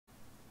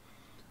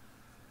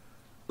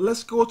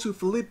Let's go to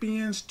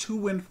Philippians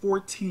 2 and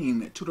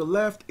 14. To the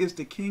left is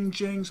the King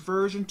James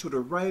Version. To the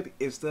right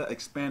is the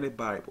Expanded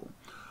Bible.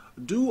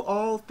 Do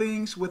all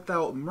things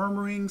without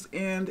murmurings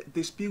and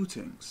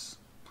disputings.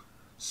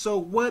 So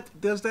what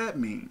does that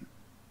mean?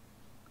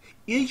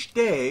 Each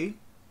day,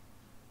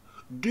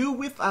 do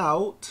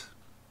without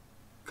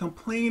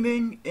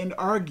complaining and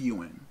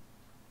arguing.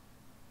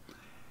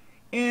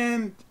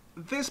 And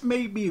this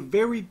may be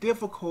very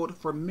difficult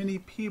for many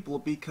people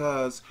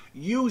because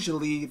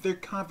usually their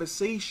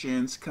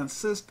conversations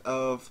consist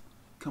of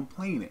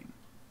complaining.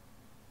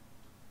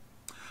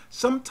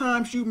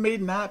 Sometimes you may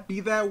not be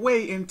that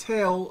way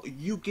until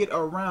you get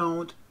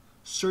around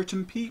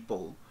certain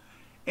people.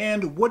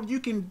 And what you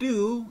can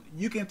do,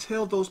 you can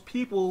tell those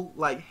people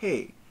like,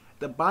 hey,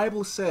 the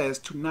Bible says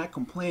to not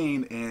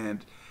complain,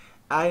 and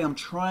I am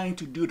trying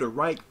to do the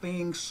right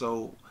thing,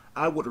 so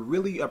I would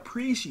really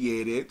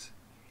appreciate it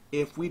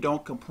if we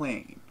don't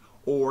complain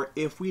or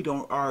if we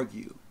don't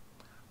argue.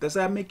 Does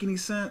that make any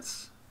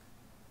sense?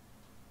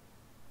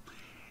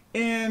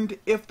 And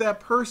if that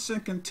person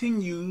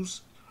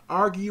continues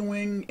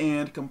arguing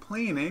and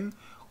complaining,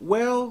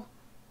 well,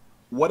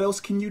 what else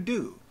can you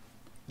do?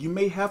 You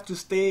may have to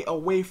stay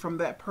away from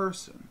that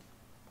person.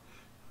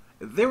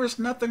 There is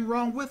nothing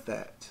wrong with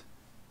that.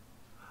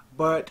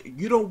 But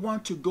you don't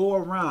want to go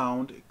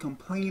around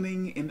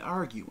complaining and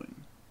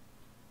arguing.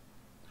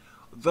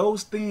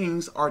 Those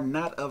things are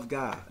not of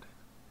God.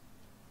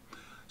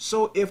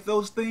 So if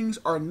those things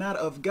are not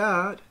of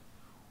God,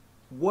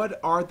 what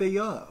are they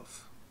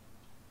of?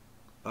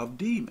 Of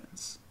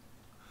demons.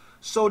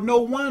 So no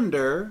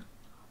wonder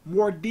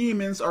more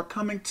demons are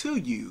coming to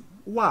you.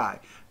 Why?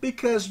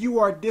 Because you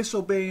are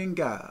disobeying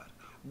God.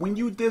 When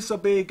you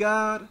disobey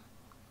God,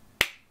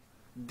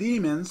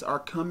 demons are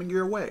coming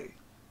your way.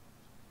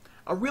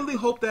 I really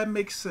hope that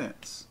makes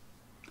sense.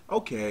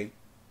 Okay,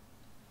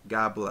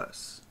 God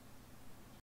bless.